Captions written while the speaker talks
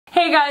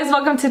Hey guys,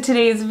 welcome to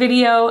today's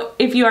video.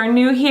 If you are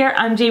new here,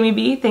 I'm Jamie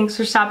B. Thanks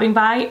for stopping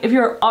by. If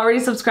you're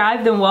already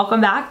subscribed, then welcome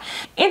back.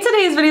 In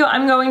today's video,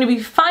 I'm going to be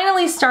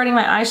finally starting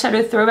my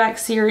eyeshadow throwback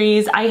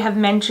series I have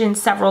mentioned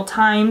several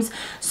times.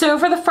 So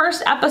for the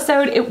first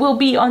episode, it will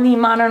be on the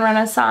Modern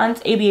Renaissance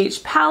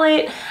ABH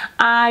palette.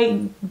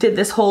 I did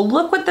this whole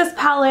look with this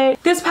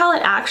palette. This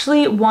palette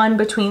actually won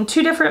between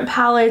two different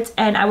palettes,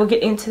 and I will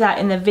get into that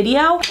in the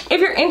video.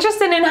 If you're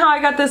interested in how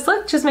I got this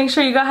look, just make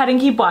sure you go ahead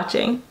and keep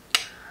watching.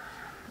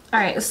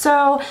 Alright,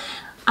 so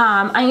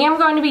I am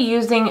going to be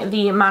using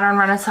the Modern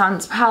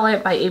Renaissance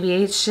palette by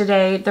ABH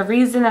today. The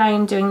reason that I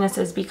am doing this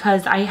is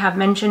because I have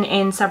mentioned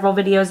in several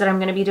videos that I'm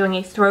going to be doing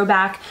a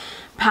throwback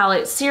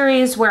palette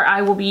series where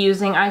I will be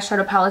using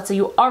eyeshadow palettes that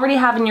you already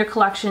have in your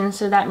collection,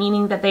 so that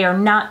meaning that they are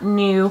not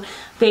new.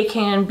 They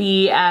can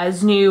be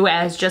as new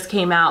as just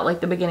came out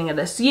like the beginning of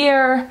this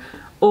year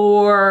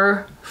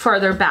or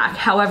further back.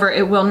 However,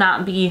 it will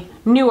not be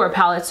newer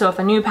palettes. So if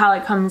a new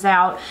palette comes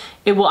out,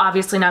 it will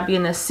obviously not be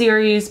in this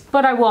series,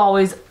 but I will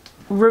always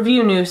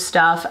review new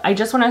stuff. I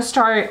just want to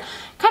start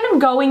kind of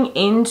going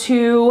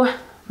into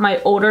my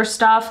older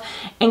stuff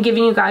and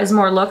giving you guys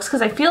more looks,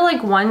 because I feel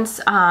like once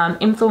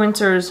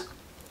influencers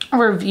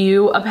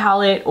review a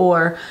palette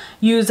or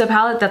use a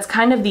palette, that's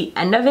kind of the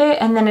end of it,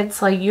 and then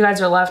it's like you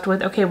guys are left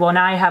with, okay, well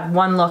now I have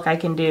one look I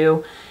can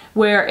do,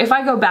 where if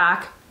I go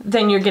back,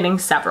 then you're getting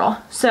several.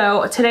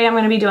 So today I'm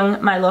going to be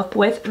doing my look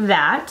with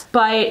that.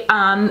 But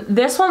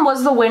this one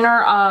was the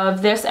winner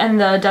of this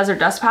and the Desert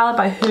Dust palette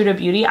by Huda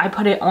Beauty. I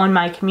put it on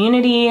my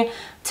community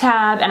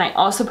tab and I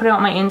also put it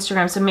on my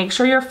Instagram. So make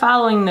sure you're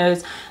following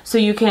those so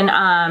you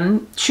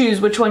can choose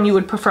which one you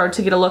would prefer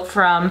to get a look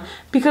from.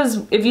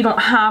 Because if you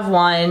don't have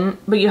one,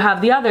 but you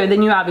have the other,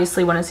 then you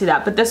obviously want to see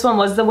that. But this one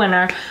was the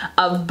winner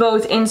of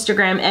both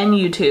Instagram and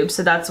YouTube.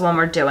 So that's the one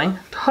we're doing.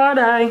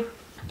 Ta-da!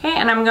 Okay,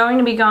 and I'm going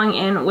to be going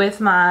in with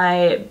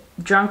my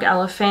Drunk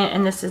Elephant,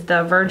 and this is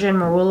the Virgin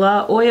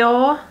Marula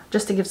oil,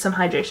 just to give some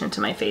hydration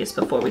to my face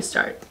before we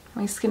start.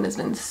 My skin has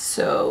been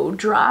so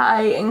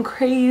dry and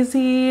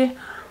crazy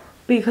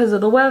because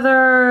of the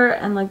weather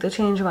and like the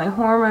change in my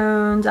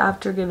hormones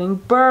after giving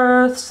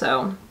birth,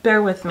 so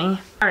bear with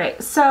me.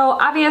 Alright, so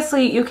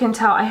obviously you can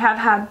tell I have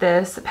had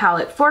this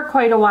palette for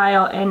quite a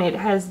while and it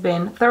has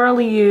been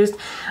thoroughly used.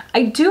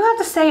 I do have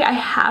to say I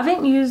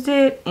haven't used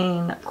it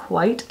in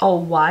quite a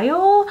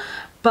while,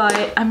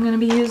 but I'm going to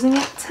be using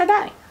it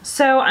today.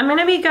 So I'm going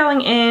to be going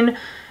in,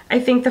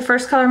 I think the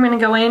first color I'm going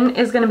to go in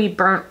is going to be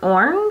Burnt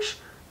Orange.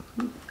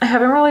 I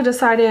haven't really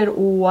decided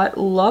what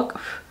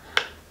look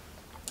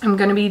I'm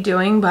going to be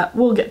doing, but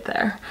we'll get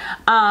there.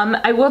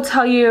 I will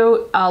tell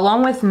you,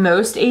 along with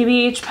most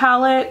ABH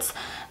palettes,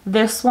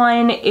 this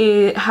one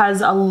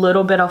has a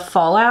little bit of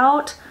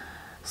fallout.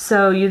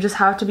 So you just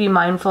have to be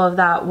mindful of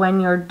that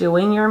when you're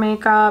doing your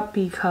makeup,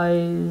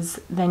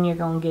 because then you're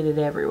going to get it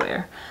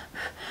everywhere.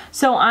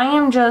 So I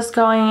am just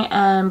going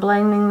and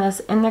blending this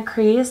in the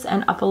crease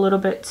and up a little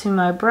bit to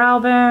my brow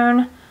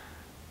bone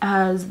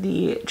as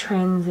the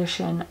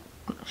transition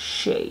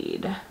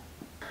shade.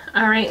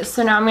 Alright,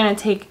 so now I'm going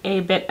to take a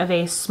bit of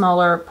a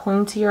smaller,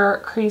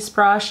 pointier crease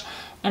brush,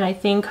 and I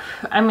think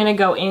I'm going to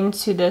go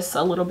into this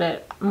a little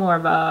bit more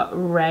of a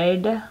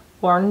red,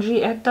 orangey.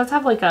 It does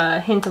have like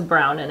a hint of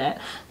brown in it.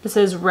 This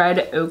is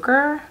Red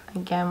Ochre,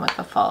 again with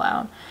the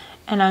fallout.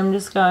 And I'm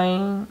just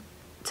going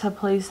to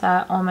place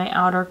that on my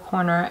outer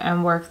corner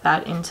and work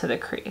that into the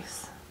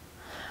crease.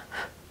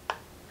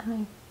 And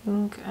I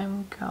think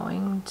I'm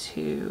going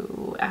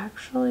to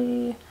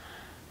actually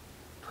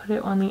put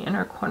it on the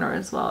inner corner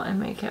as well and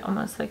make it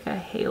almost like a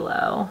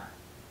halo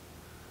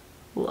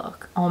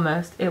look.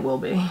 Almost. It will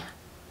be.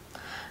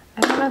 I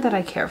don't know that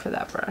I care for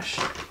that brush.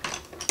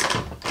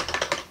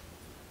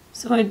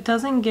 So it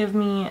doesn't give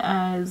me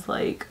as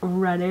like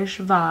reddish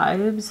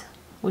vibes,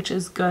 which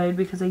is good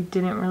because I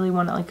didn't really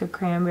want like a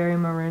cranberry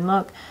maroon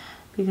look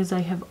because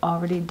I have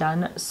already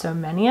done so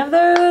many of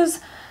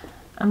those.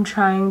 I'm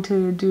trying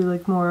to do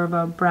like more of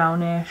a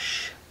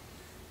brownish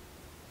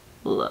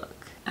look.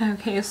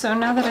 Okay, so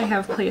now that I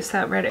have placed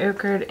that Red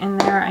Ochre in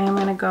there, I am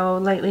going to go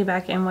lightly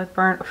back in with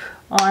Burnt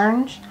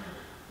Orange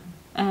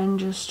and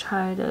just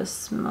try to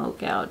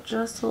smoke out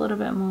just a little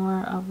bit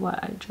more of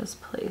what I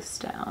just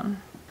placed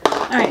down.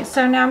 Alright,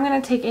 so now I'm going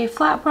to take a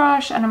flat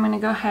brush and I'm going to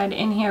go ahead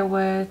in here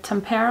with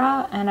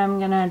Tempera and I'm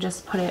going to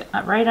just put it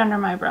right under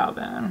my brow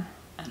bone.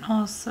 And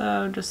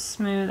also just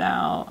smooth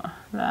out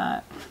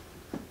that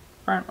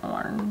burnt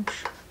orange.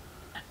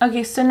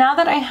 Okay, so now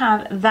that I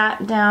have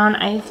that down,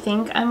 I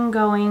think I'm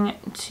going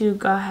to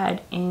go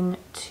ahead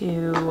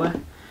into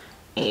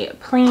a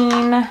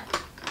plain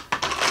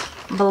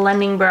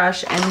blending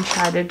brush and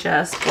try to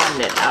just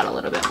blend it out a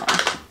little bit more.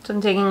 So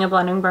I'm taking a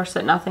blending brush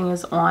that nothing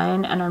is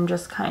on and I'm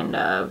just kind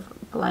of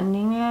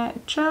blending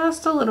it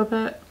just a little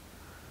bit.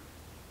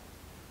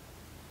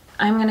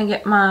 I'm going to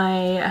get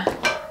my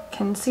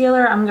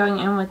concealer. I'm going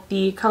in with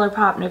the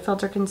ColourPop No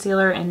Filter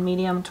Concealer in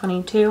medium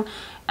 22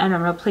 and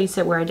I'm going to place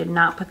it where I did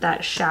not put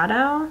that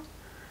shadow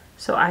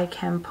so I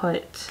can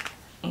put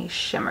a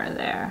shimmer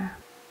there.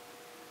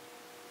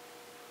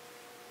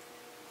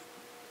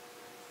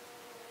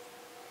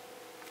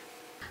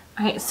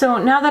 Alright, so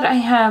now that I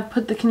have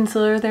put the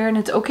concealer there, and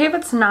it's okay if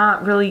it's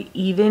not really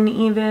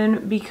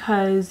even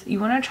because you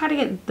want to try to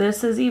get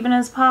this as even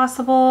as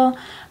possible,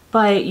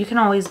 but you can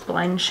always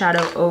blend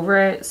shadow over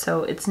it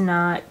so it's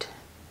not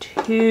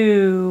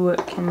too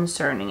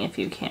concerning if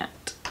you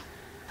can't.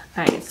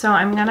 Alright, so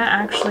I'm going to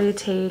actually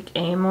take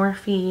a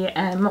Morphe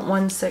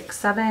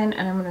M167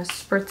 and I'm going to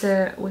spritz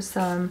it with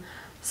some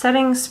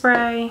setting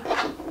spray.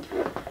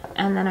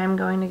 And then I'm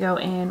going to go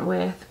in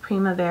with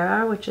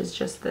Primavera, which is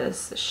just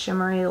this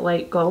shimmery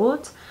light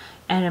gold.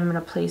 And I'm going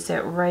to place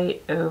it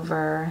right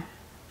over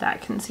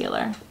that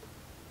concealer.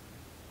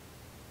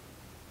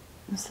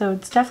 So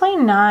it's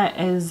definitely not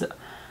as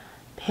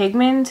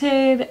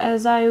pigmented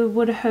as I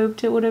would have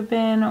hoped it would have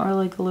been, or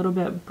like a little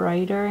bit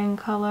brighter in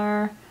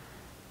color.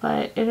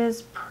 But it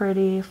is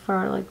pretty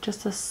for like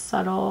just a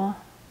subtle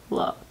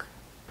look.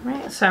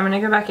 Right, so I'm going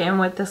to go back in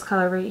with this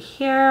color right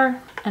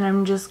here, and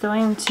I'm just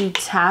going to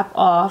tap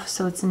off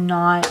so it's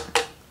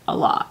not a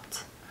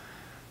lot.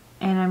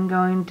 And I'm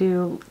going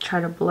to try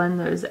to blend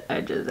those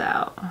edges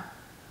out.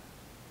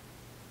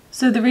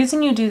 So the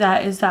reason you do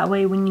that is that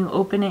way when you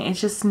open it, it's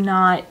just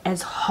not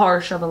as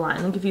harsh of a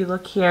line. Like if you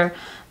look here,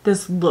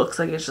 this looks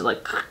like it's just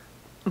like,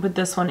 but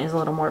this one is a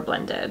little more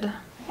blended.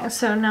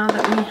 So now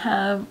that we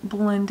have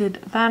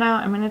blended that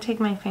out, I'm going to take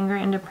my finger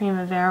into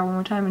Primavera one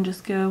more time and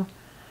just go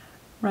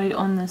right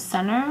on the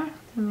center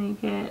to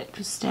make it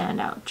just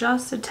stand out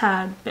just a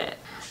tad bit.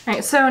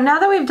 Alright, so now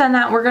that we've done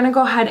that, we're going to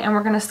go ahead and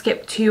we're going to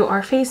skip to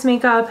our face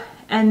makeup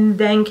and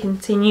then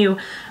continue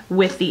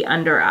with the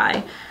under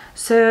eye.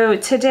 So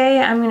today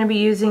I'm going to be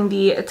using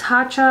the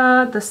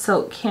Tatcha, the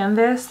Silk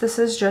Canvas. This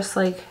is just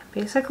like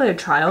basically a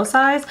trial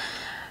size,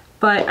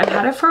 but I've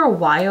had it for a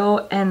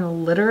while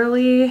and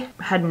literally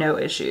had no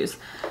issues.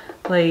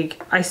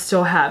 Like I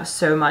still have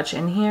so much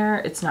in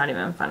here, it's not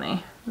even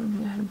funny. I'm gonna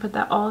go ahead and put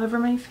that all over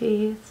my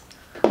face.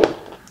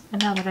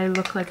 And now that I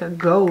look like a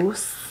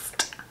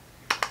ghost,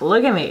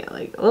 look at me,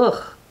 like,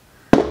 ugh.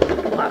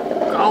 Let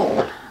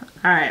go.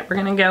 Alright, we're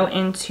gonna go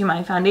into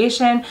my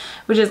foundation,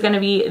 which is gonna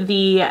be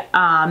the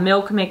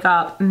Milk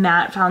Makeup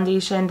Matte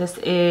Foundation. This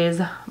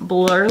is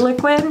Blur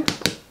Liquid,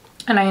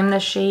 and I am the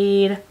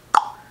shade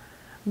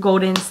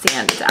Golden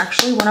Sand. It's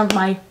actually one of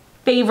my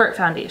favorite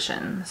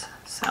foundations,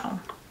 so.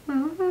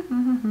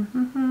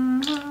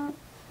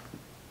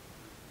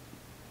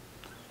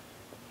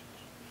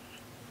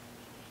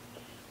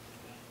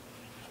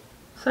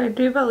 So I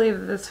do believe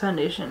that this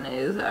foundation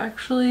is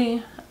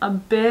actually a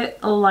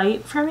bit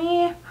light for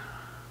me,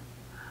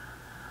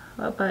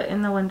 but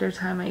in the winter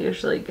time I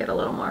usually get a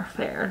little more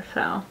fair,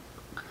 so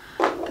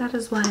that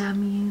is why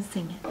I'm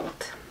using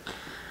it.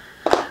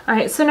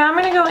 Alright, so now I'm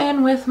going to go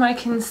in with my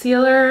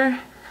concealer,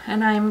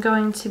 and I'm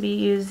going to be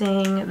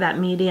using that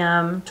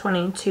medium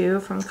 22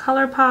 from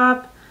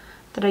ColourPop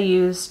that I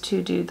use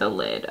to do the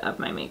lid of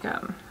my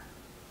makeup.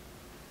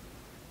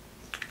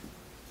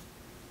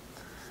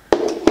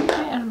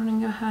 I'm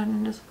going to go ahead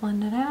and just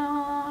blend it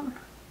out.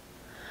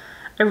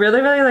 I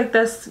really like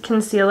this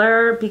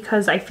concealer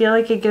because I feel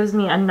like it gives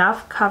me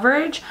enough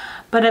coverage,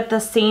 but at the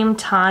same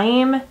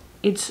time,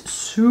 it's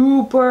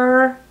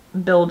super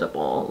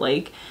buildable.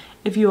 Like,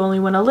 if you only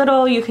want a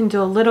little, you can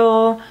do a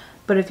little,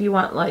 but if you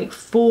want like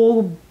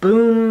full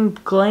boom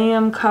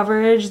glam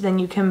coverage, then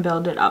you can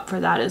build it up for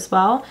that as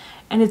well.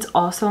 And it's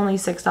also only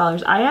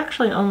 $6. I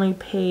actually only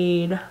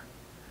paid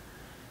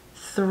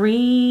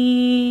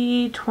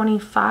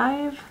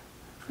 $3.25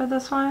 for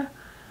this one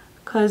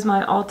because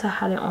my Ulta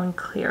had it on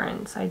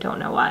clearance. I don't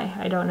know why.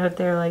 I don't know if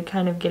they're like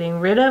kind of getting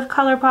rid of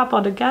ColourPop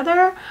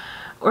altogether,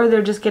 or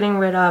they're just getting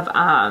rid of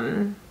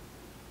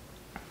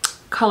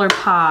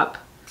ColourPop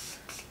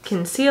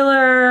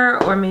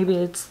concealer, or maybe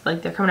it's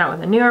like they're coming out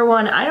with a newer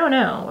one. I don't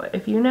know.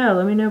 If you know,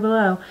 let me know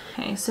below.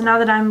 Okay, so now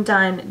that I'm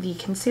done the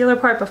concealer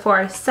part, before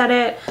I set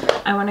it,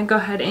 I want to go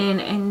ahead in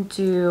and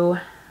do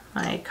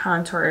my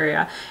contour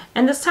area.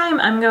 And this time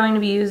I'm going to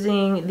be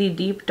using the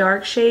deep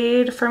dark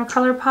shade from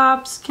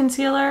ColourPop's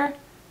concealer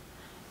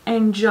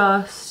and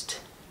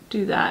just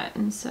do that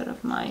instead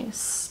of my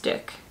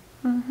stick.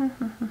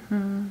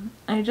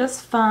 I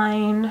just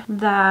find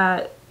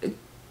that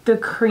the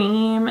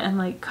cream and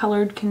like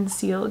colored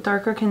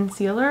darker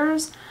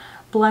concealers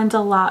blend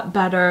a lot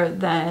better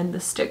than the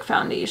stick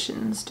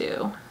foundations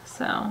do.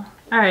 So,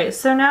 alright,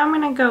 so now I'm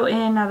going to go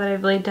in, now that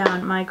I've laid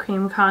down my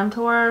cream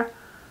contour,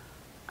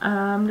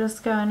 I'm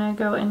just going to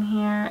go in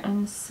here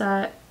and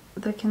set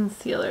the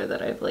concealer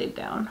that I've laid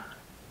down.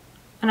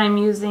 And I'm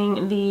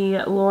using the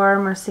Laura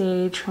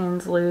Mercier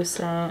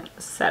Translucent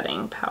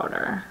Setting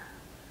Powder.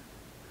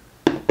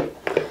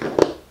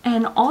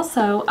 And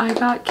also, I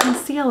got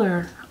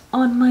concealer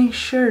on my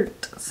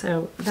shirt,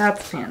 so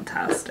that's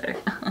fantastic.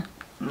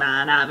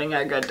 Not having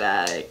a good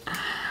day.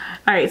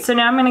 Alright, so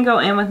now I'm going to go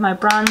in with my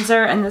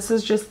bronzer, and this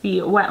is just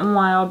the Wet n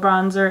Wild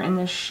bronzer in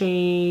the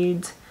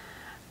shade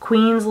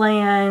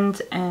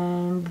Queensland,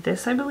 and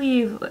this, I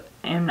believe,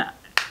 and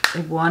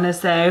I want to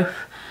say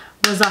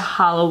was a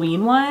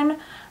Halloween one,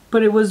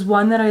 but it was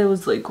one that I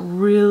was like,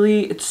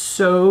 really, it's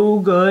so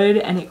good,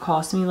 and it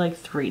cost me like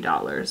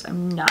 $3.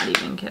 I'm not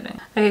even kidding.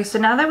 Okay, so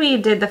now that we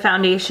did the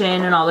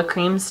foundation and all the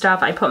cream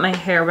stuff, I put my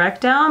hair back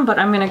down, but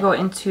I'm gonna go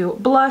into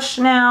blush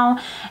now,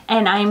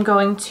 and I'm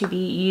going to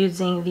be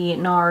using the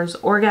NARS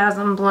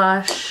Orgasm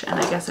blush, and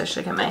I guess I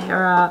should get my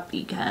hair up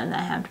because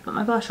I have to put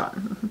my blush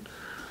on.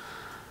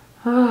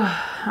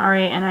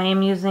 Alright, and I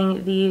am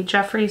using the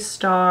Jeffree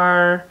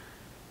Star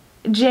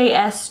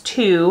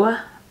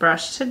JS2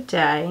 brush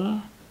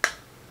today.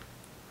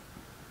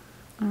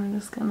 I'm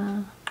just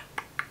gonna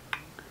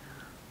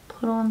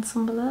put on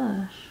some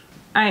blush.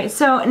 Alright,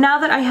 so now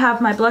that I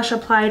have my blush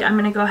applied, I'm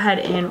gonna go ahead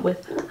in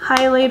with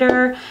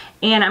highlighter,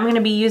 and I'm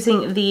gonna be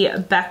using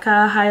the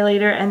Becca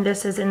highlighter, and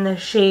this is in the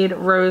shade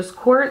Rose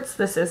Quartz.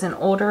 This is an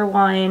older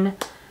one.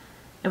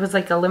 It was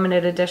like a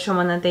limited edition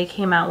one that they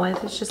came out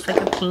with. It's just like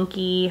a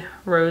pinky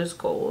rose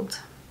gold.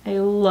 I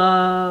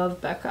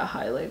love Becca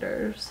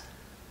highlighters.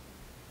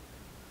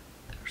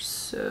 They're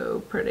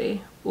so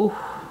pretty. Ooh.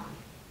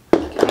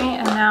 Okay,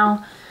 and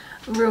now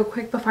real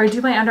quick before I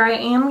do my under, I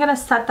am gonna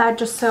set that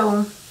just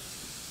so,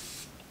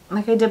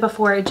 like I did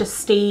before, it just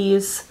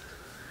stays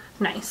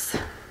nice.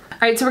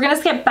 Alright, so we're gonna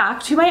skip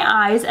back to my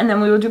eyes and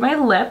then we will do my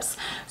lips.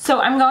 So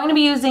I'm going to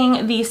be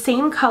using the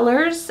same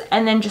colors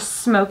and then just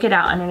smoke it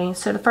out underneath.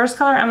 So the first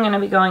color I'm gonna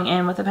be going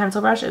in with a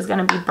pencil brush is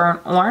gonna be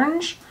burnt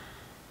orange.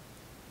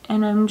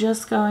 And I'm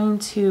just going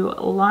to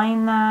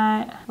line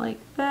that like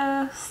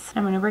this.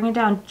 I'm going to bring it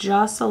down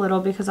just a little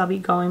because I'll be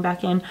going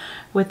back in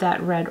with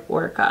that red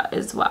Orca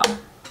as well.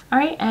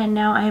 Alright, and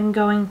now I'm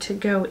going to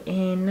go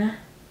in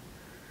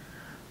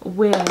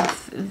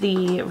with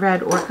the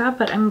red Orca,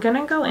 but I'm going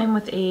to go in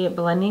with a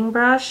blending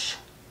brush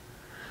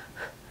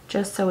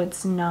just so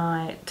it's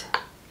not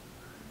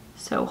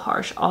so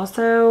harsh.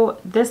 Also,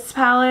 this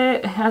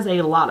palette has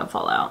a lot of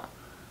fallout.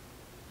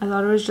 I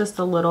thought it was just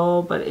a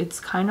little, but it's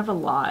kind of a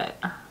lot.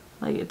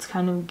 Like, it's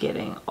kind of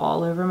getting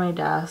all over my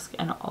desk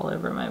and all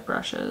over my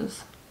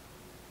brushes.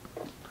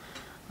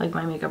 Like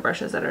my makeup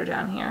brushes that are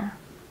down here.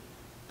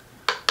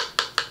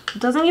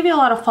 It doesn't give you a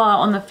lot of fallout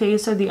on the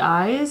face or the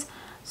eyes,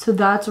 so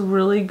that's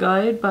really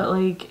good, but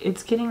like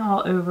it's getting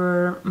all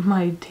over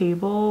my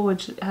table,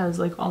 which has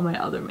like all my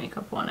other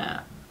makeup on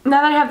it.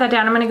 Now that I have that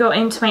down, I'm going to go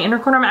into my inner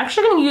corner. I'm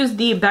actually going to use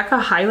the Becca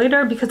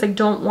highlighter because I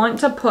don't want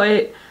to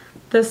put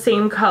the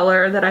same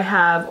color that I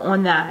have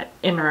on that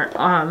inner,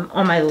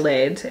 on my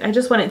lid. I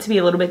just want it to be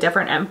a little bit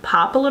different and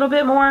pop a little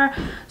bit more.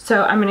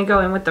 So I'm gonna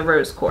go in with the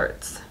Rose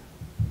Quartz.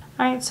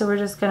 All right, so we're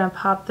just gonna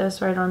pop this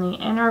right on the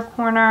inner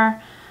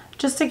corner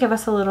just to give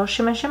us a little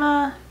shimmer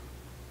shimmer.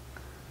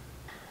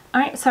 All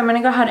right, so I'm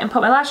gonna go ahead and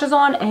put my lashes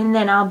on and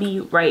then I'll be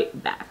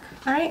right back.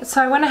 All right,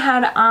 so I went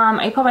ahead,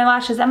 I put my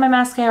lashes and my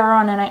mascara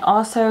on, and I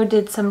also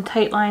did some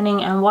tight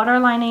lining and water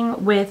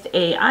lining with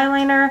a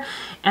eyeliner,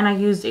 and I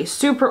used a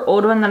super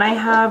old one that I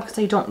have because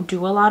I don't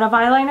do a lot of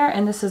eyeliner,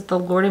 and this is the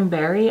Lord &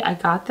 Berry. I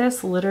got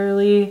this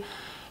literally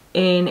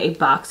in a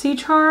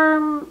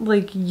BoxyCharm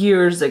like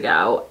years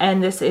ago,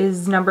 and this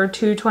is number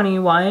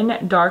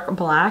 221 dark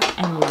black,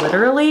 and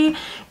literally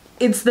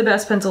it's the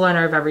best pencil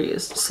liner I've ever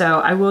used, so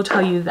I will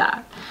tell you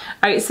that.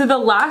 Alright, so the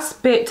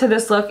last bit to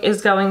this look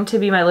is going to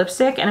be my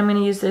lipstick, and I'm going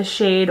to use this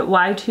shade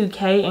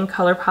Y2K in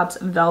ColourPop's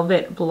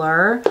Velvet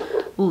Blur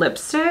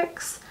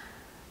lipsticks.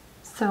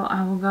 So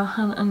I will go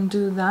ahead and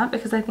do that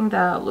because I think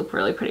that'll look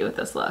really pretty with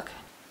this look.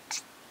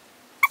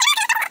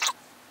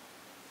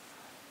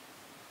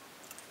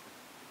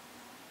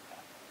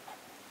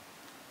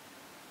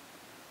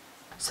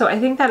 So I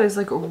think that is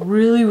like a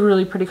really,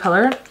 really pretty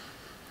color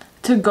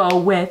to go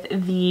with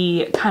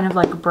the kind of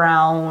like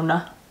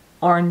brown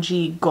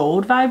orangey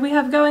gold vibe we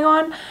have going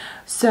on.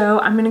 So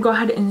I'm gonna go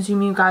ahead and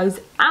zoom you guys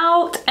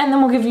out, and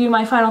then we'll give you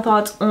my final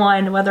thoughts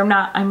on whether or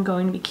not I'm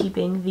going to be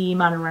keeping the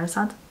Modern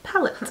Renaissance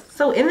palette.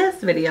 So in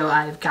this video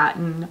I've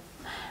gotten,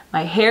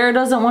 my hair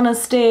doesn't want to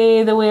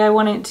stay the way I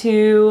want it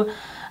to.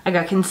 I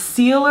got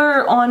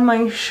concealer on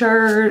my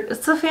shirt.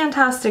 It's a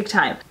fantastic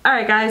time.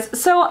 Alright guys,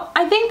 so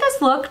I think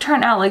this look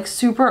turned out like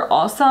super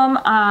awesome.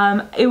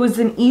 It was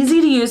an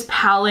easy to use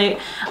palette.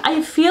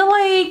 I feel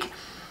like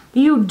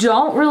you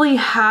don't really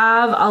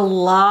have a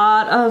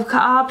lot of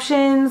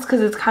options because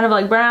it's kind of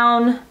like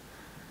brown,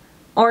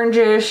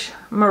 orangish,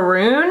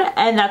 maroon,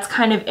 and that's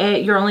kind of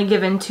it. You're only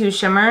given two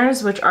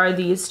shimmers, which are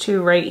these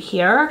two right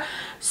here.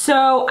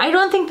 So I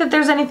don't think that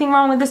there's anything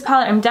wrong with this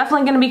palette. I'm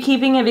definitely going to be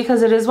keeping it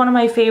because it is one of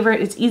my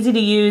favorite. It's easy to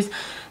use.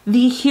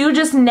 The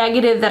hugest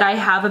negative that I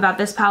have about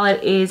this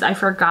palette is I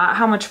forgot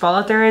how much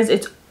fallout there is.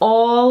 It's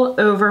all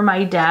over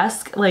my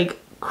desk, like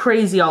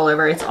crazy all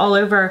over. It's all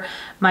over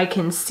my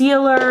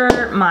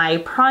concealer, my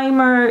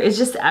primer, it's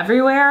just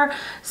everywhere.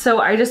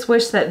 So I just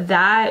wish that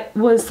that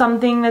was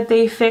something that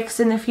they fixed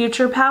in the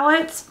future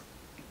palettes.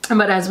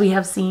 But as we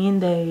have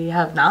seen, they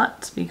have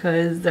not,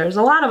 because there's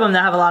a lot of them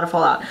that have a lot of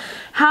fallout.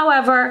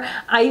 However,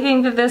 I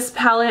think that this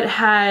palette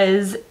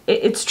has,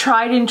 it's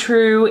tried and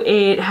true,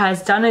 it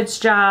has done its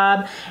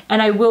job,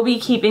 and I will be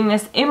keeping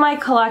this in my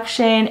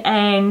collection.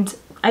 And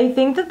I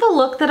think that the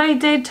look that I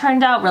did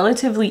turned out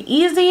relatively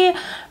easy,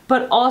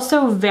 but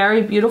also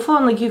very beautiful,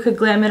 and like you could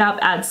glam it up,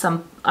 add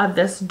some of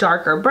this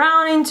darker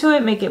brown into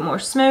it, make it more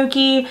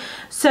smoky.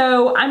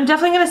 So I'm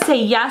definitely gonna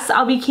say yes,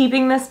 I'll be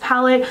keeping this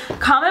palette.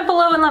 Comment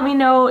below and let me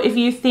know if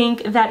you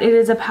think that it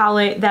is a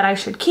palette that I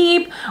should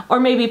keep or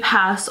maybe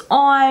pass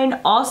on.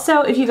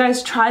 Also, if you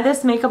guys try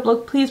this makeup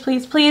look, please,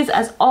 please, please,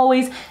 as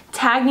always,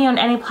 tag me on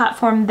any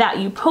platform that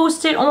you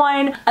post it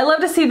on. I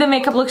love to see the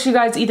makeup looks you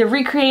guys either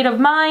recreate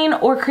of mine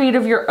or create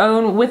of your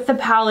own with the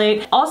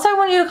palette. Also, I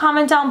want you to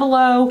comment down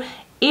below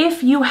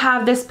if you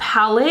have this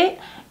palette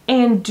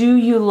and do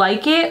you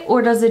like it,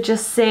 or does it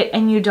just sit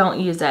and you don't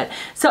use it?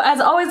 So as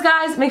always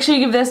guys, make sure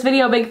you give this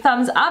video a big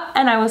thumbs up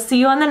and I will see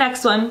you on the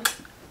next one.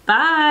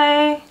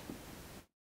 Bye!